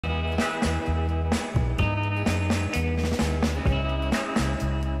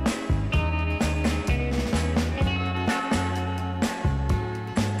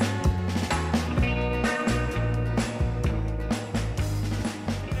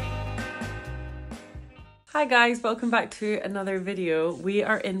Hi guys, welcome back to another video. We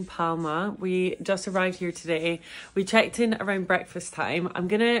are in Palma. We just arrived here today. We checked in around breakfast time. I'm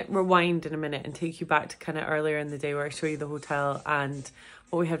gonna rewind in a minute and take you back to kind of earlier in the day where I show you the hotel and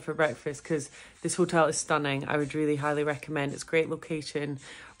what we had for breakfast, because this hotel is stunning. I would really highly recommend. It's a great location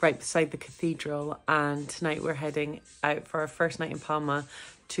right beside the cathedral, and tonight we're heading out for our first night in Palma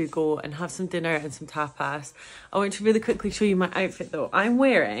to go and have some dinner and some tapas. I want to really quickly show you my outfit though. I'm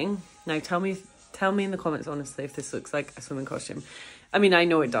wearing, now tell me in the comments honestly if this looks like a swimming costume. I mean, I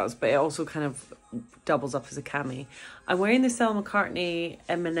know it does, but it also kind of doubles up as a cami. I'm wearing the Stella McCartney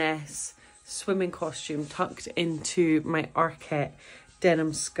M&S swimming costume tucked into my Arquette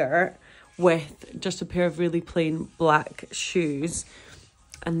denim skirt with just a pair of really plain black shoes.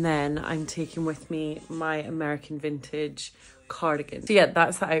 And then I'm taking with me my American vintage cardigan. So yeah,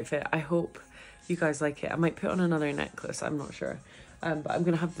 that's the outfit. I hope you guys like it. I might put on another necklace, I'm not sure. But I'm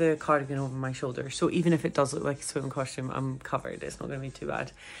going to have the cardigan over my shoulder. So even if it does look like a swim costume, I'm covered. It's not going to be too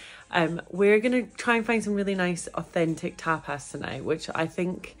bad. We're going to try and find some really nice, authentic tapas tonight, which I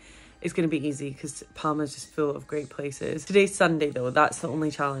think is going to be easy because Palma is just full of great places. Today's Sunday though. That's the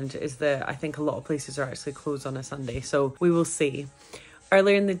only challenge, is that I think a lot of places are actually closed on a Sunday. So we will see.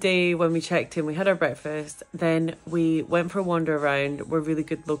 Earlier in the day when we checked in, we had our breakfast. Then we went for a wander around. We're a really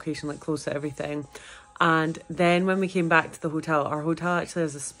good location, like close to everything. And then when we came back to the hotel, our hotel actually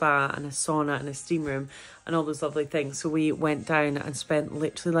has a spa and a sauna and a steam room and all those lovely things. So we went down and spent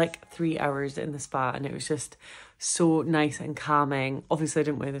literally like 3 hours in the spa, and it was just so nice and calming. Obviously, I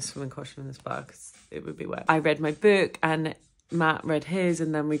didn't wear this swimming costume in the spa because it would be wet. I read my book and Matt read his,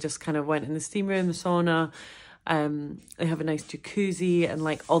 and then we just kind of went in the steam room, the sauna. They have a nice jacuzzi, and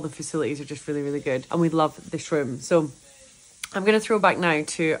like all the facilities are just really, really good. And we love this room. So I'm going to throw back now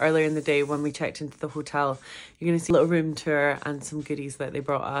to earlier in the day when we checked into the hotel. You're going to see a little room tour and some goodies that they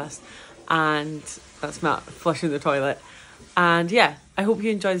brought us. And that's Matt flushing the toilet. And yeah, I hope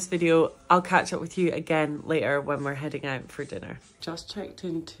you enjoy this video. I'll catch up with you again later when we're heading out for dinner. Just checked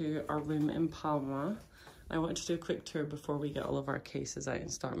into our room in Palma. I wanted to do a quick tour before we get all of our cases out and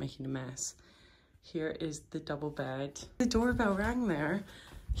start making a mess. Here is the double bed. The doorbell rang there.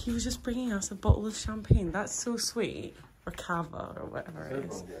 He was just bringing us a bottle of champagne. That's so sweet. Or cava or whatever it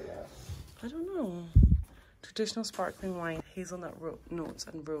is. I don't know. Traditional sparkling wine, hazelnut notes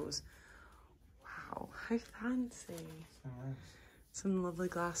and rose. Wow, how fancy. Some lovely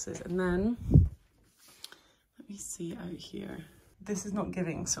glasses. And then, let me see out here. This is not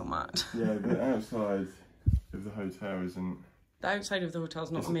giving so much. Yeah, the outside of the hotel isn't... The outside of the hotel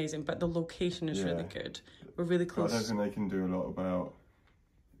is not amazing, but the location is really good. We're really close. But I don't think they can do a lot about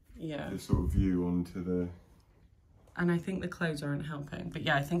the sort of view onto the... And I think the clouds aren't helping. But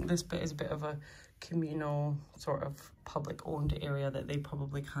yeah, I think this bit is a bit of a communal sort of public owned area that they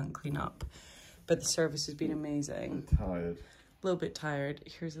probably can't clean up. But the service has been amazing. Tired. A little bit tired.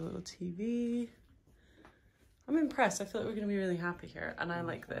 Here's a little TV. I'm impressed. I feel like we're going to be really happy here. And I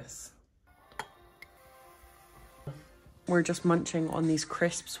like this. We're just munching on these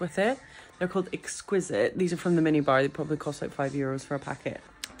crisps with it. They're called Exquisite. These are from the mini bar. They probably cost like €5 for a packet.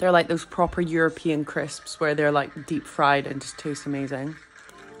 They're like those proper European crisps where they're like deep fried and just taste amazing.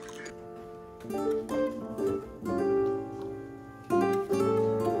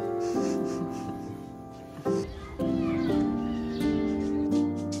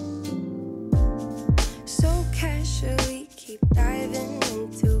 So casually keep diving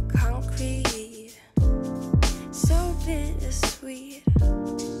into concrete. So bittersweet.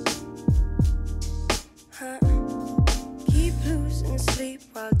 Huh? Keep losing sleep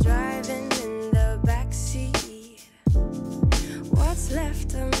while driving in the backseat. What's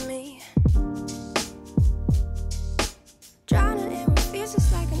left of me? Drowning in what feels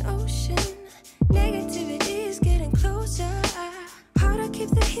just like an ocean. Negativity is getting closer. Hard to keep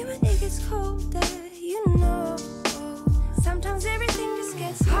the heat when it gets colder. You know, sometimes everything just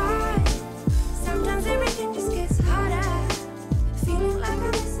gets hard. Sometimes everything just gets harder. Feeling like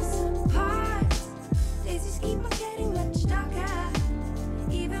I'm missing some parts. Days just keep on getting much darker.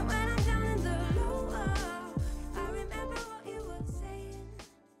 Even when I'm down in the low, I remember what you were saying.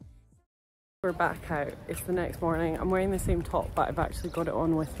 We're back out. It's the next morning. I'm wearing the same top, but I've actually got it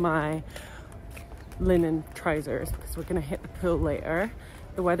on with my linen trousers because we're gonna hit the pool later.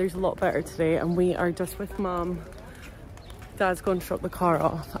 The weather's a lot better today, and we are just with Mum. Dad's going to drop the car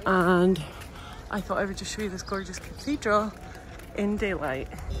off, and I thought I would just show you this gorgeous cathedral in daylight.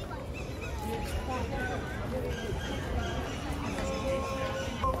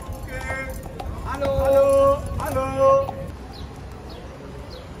 Hello! Hello!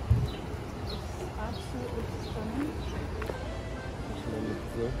 Absolutely stunning.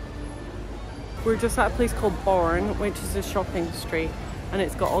 We're just at a place called Born, which is a shopping street, and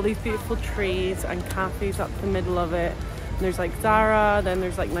it's got all these beautiful trees and cafes up the middle of it. And there's like Zara, then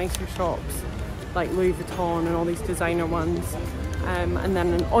there's like nicer shops like Louis Vuitton and all these designer ones, and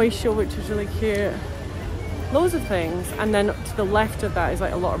then an oil show which is really cute. Loads of things. And then to the left of that is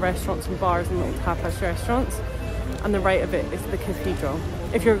like a lot of restaurants and bars and little tapas restaurants, and the right of it is the cathedral,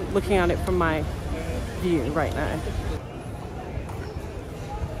 if you're looking at it from my view right now.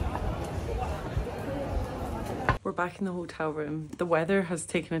 We're back in the hotel room. The weather has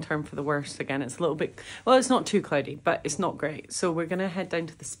taken a turn for the worst again. It's a little bit, well, it's not too cloudy, but it's not great. So we're gonna head down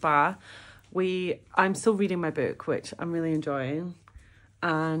to the spa. I'm still reading my book, which I'm really enjoying.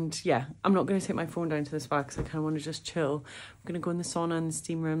 And yeah, I'm not gonna take my phone down to the spa because I kind of want to just chill. I'm gonna go in the sauna and the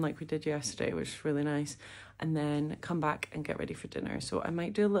steam room like we did yesterday, which is really nice. And then come back and get ready for dinner. So I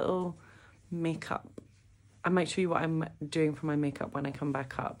might do a little makeup. I might show you what I'm doing for my makeup when I come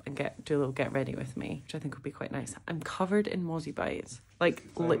back up and do a little get ready with me, which I think would be quite nice. I'm covered in mozzie bites, like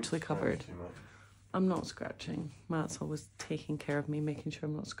literally covered. I'm not scratching. Matt's always taking care of me, making sure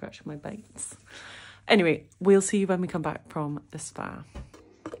I'm not scratching my bites. Anyway, we'll see you when we come back from the spa.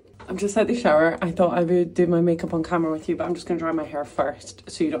 I'm just at the shower. I thought I would do my makeup on camera with you, but I'm just gonna dry my hair first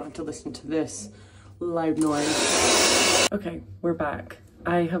so you don't have to listen to this loud noise. Okay, we're back.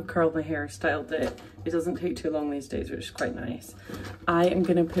 I have curled my hair, styled it. It doesn't take too long these days, which is quite nice. I am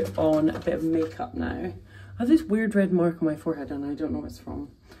gonna put on a bit of makeup now. I have this weird red mark on my forehead and I don't know what it's from.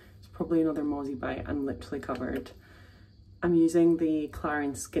 It's probably another mozzie bite. I'm literally covered. I'm using the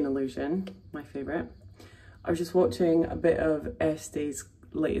Clarins Skin Illusion, my favorite. I was just watching a bit of Estie's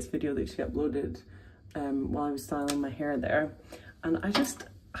latest video that she uploaded while I was styling my hair there. And I just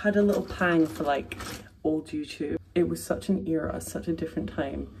had a little pang for like old YouTube. It was such an era, such a different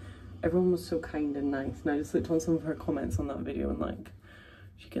time. Everyone was so kind and nice. And I just looked on some of her comments on that video and like,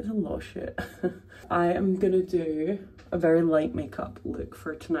 she gets a lot of shit. I am gonna do a very light makeup look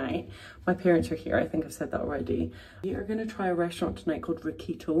for tonight. My parents are here, I think I've said that already. We are gonna try a restaurant tonight called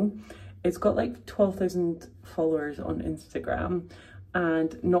Rikito. It's got like 12,000 followers on Instagram.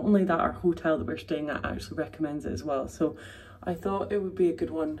 And not only that, our hotel that we're staying at actually recommends it as well. So I thought it would be a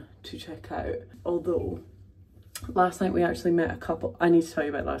good one to check out. Although, last night we actually met a couple. I need to tell you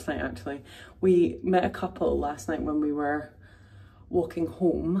about last night actually. We met a couple last night when we were walking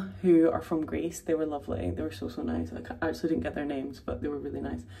home who are from Greece. They were lovely. They were so nice. I actually didn't get their names, but they were really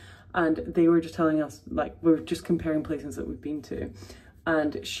nice. And they were just telling us, like, we were just comparing places that we've been to.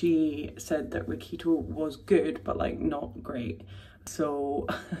 And she said that Rikito was good, but like not great. So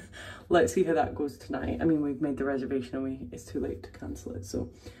let's see how that goes tonight. I mean, we've made the reservation and it's too late to cancel it. So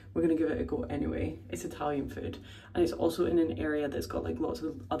we're gonna give it a go anyway. It's Italian food. And it's also in an area that's got like lots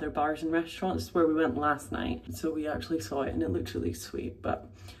of other bars and restaurants where we went last night. So we actually saw it and it looked really sweet, but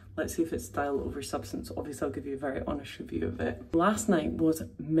let's see if it's style over substance. Obviously I'll give you a very honest review of it. Last night was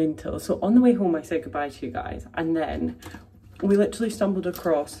mental. So on the way home, I said goodbye to you guys. And then we literally stumbled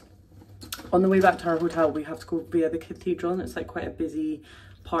across, on the way back to our hotel, we have to go via the cathedral and it's like quite a busy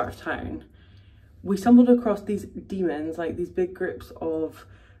part of town. We stumbled across these demons, like these big groups of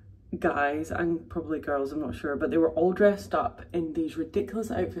guys and probably girls, I'm not sure, but they were all dressed up in these ridiculous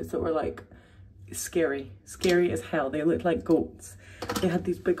outfits that were like scary as hell. They looked like goats. They had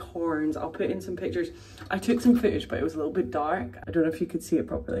these big horns. I'll put in some pictures. I took some footage, but it was a little bit dark. I don't know if you could see it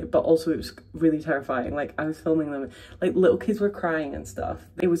properly, but also it was really terrifying. Like I was filming them, like little kids were crying and stuff.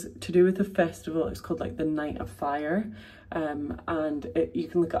 It was to do with a festival. It's called like the Night of Fire. And you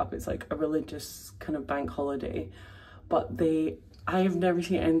can look it up. It's like a religious kind of bank holiday, but I have never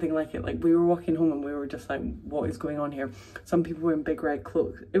seen anything like it. Like we were walking home and we were just like, what is going on here? Some people were in big red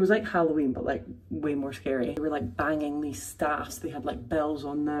cloaks. It was like Halloween, but like way more scary. They were like banging these staffs. They had like bells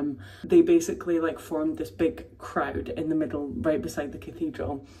on them. They basically like formed this big crowd in the middle, right beside the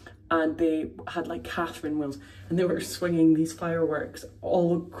cathedral. And they had like Catherine wheels and they were swinging these fireworks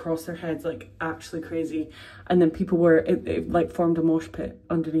all across their heads, like actually crazy. And then people were, it like formed a mosh pit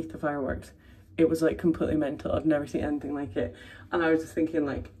underneath the fireworks. It was like completely mental. I've never seen anything like it. And I was just thinking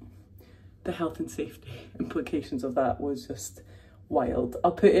like the health and safety implications of that was just wild.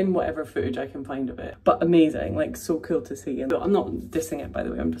 I'll put in whatever footage I can find of it. But amazing, like so cool to see. And I'm not dissing it, by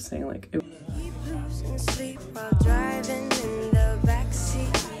the way, I'm just saying like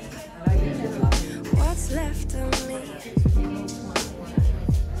what's left of me?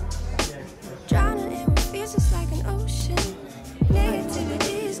 Drowning in fears, it's like an ocean.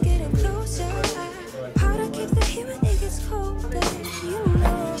 Negativity is getting closer. How to keep the heat when it gets colder, you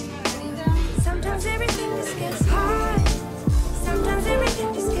know. Sometimes everything just gets hard. Sometimes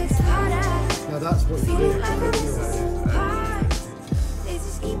everything just gets harder. Now that's what you do. Feeling like this is hard. They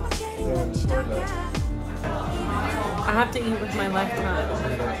just keep on getting much darker. I have to eat with my left hand.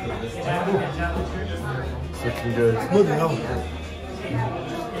 It's looking good. That's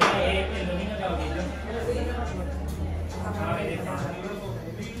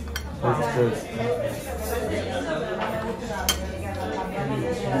good.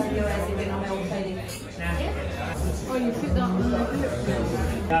 Oh, you put that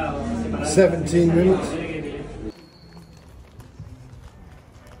on. 17 minutes.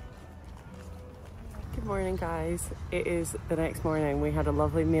 Good morning, guys. It is the next morning. We had a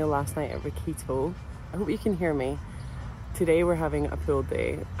lovely meal last night at Rikito. I hope you can hear me. Today we're having a pool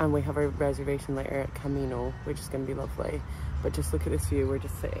day and we have a reservation later at Camino, which is going to be lovely. But just look at this view. We're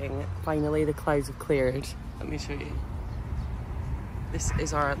just sitting. Finally, the clouds have cleared. Let me show you. This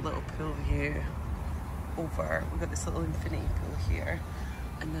is our little pool view over. We've got this little infinity pool here.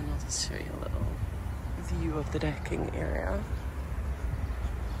 And then I'll just show you a little view of the decking area.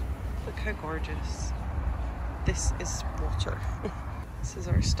 Look how gorgeous. This is water. This is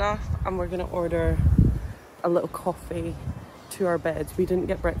our stuff, and we're gonna order a little coffee to our beds. We didn't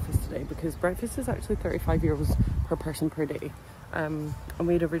get breakfast today because breakfast is actually 35 euros per person per day. And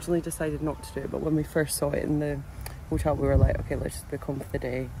we'd originally decided not to do it, but when we first saw it in the hotel, we were like, okay, let's just book home for the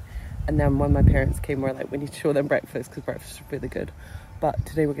day. And then when my parents came, we were like, we need to show them breakfast because breakfast is really good. But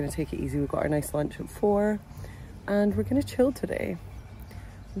today we're gonna take it easy. We've got our nice lunch at 4 and we're gonna chill today.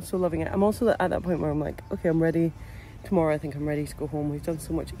 I'm so loving it. I'm also at that point where I'm like, okay, I'm ready. Tomorrow I think I'm ready to go home. We've done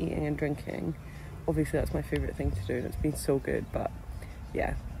so much eating and drinking. Obviously that's my favourite thing to do and it's been so good, but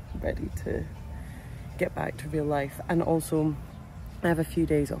yeah, ready to get back to real life. And also I have a few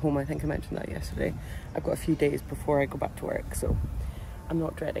days at home. I think I mentioned that yesterday. I've got a few days before I go back to work, so I'm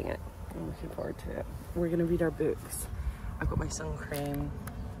not dreading it. I'm looking forward to it. We're gonna read our books. I've got my sun cream.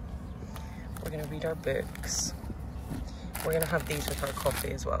 We're gonna read our books. We're gonna have these with our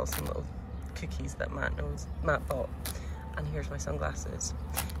coffee as well, some little cookies that Matt bought. And here's my sunglasses.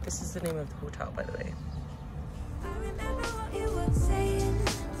 This is the name of the hotel, by the way. I remember what you were saying.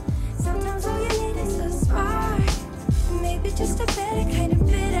 Sometimes all you need is a spark. Maybe just a better kind of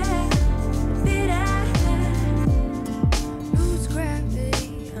bitter. Lose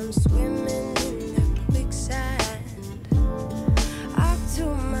gravity, I'm swimming in the quicksand. Up to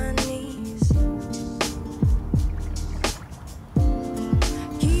my knees.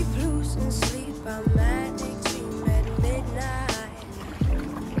 Keep losing sleep, I'm manic dream at midnight.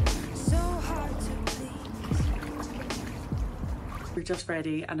 So hard to please. We're just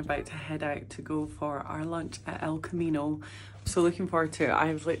ready and about to head out to go for our lunch at El Camino. So looking forward to it.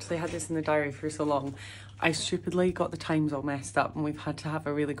 I've literally had this in the diary for so long. I stupidly got the times all messed up and we've had to have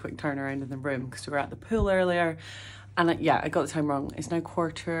a really quick turnaround in the room because we were at the pool earlier. And yeah, I got the time wrong. It's now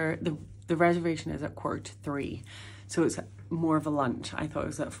the reservation is at 2:45. So it's more of a lunch. I thought it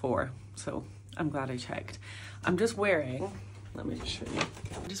was at 4. So I'm glad I checked. I'm just wearing, let me just show you.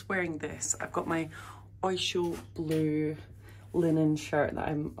 I'm just wearing this. I've got my Oisho blue linen shirt that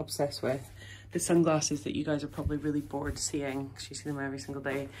I'm obsessed with. The sunglasses that you guys are probably really bored seeing because you see them every single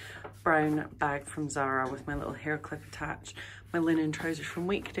day. Brown bag from Zara with my little hair clip attached. My linen trousers from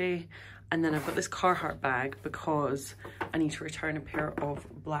Weekday. And then I've got this Carhartt bag because I need to return a pair of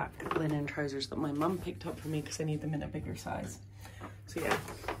black linen trousers that my mum picked up for me because I need them in a bigger size. So yeah,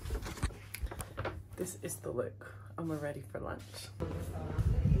 this is the look and we're ready for lunch.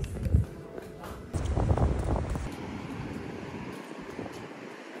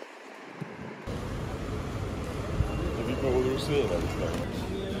 What we were seeing everything.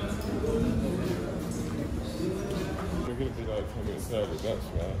 We're going to be like 10 minutes early, that's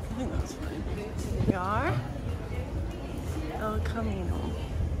right. I think that's fine. We are El Camino.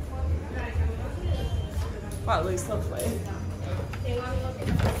 Wow, it looks lovely.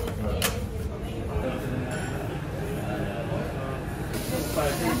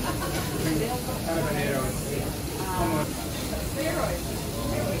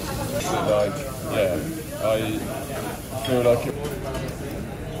 Like, yeah, I feel like it.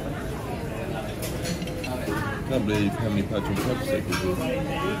 I can't believe how many pads of popsicles are.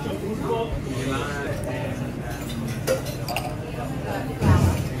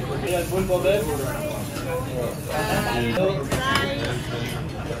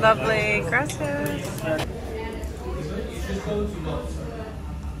 Lovely, gracias.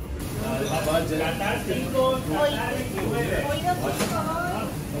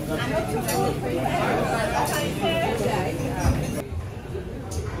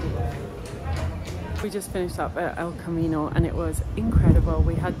 We just finished up at El Camino and it was incredible.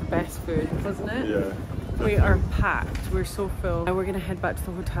 We had the best food, wasn't it? Yeah. We are packed, we're so full. Now we're gonna head back to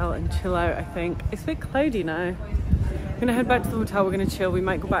the hotel and chill out, I think. It's a bit cloudy now. We're gonna head back to the hotel, we're gonna chill. We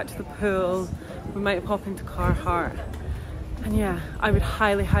might go back to the pool. We might pop into Carhartt And yeah, I would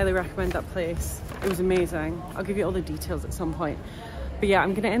highly, highly recommend that place. It was amazing. I'll give you all the details at some point. But yeah,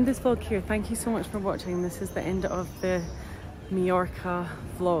 I'm gonna end this vlog here. Thank you so much for watching. This is the end of the Mallorca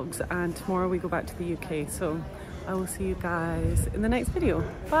vlogs, and tomorrow we go back to the UK. So I will see you guys in the next video.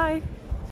 Bye.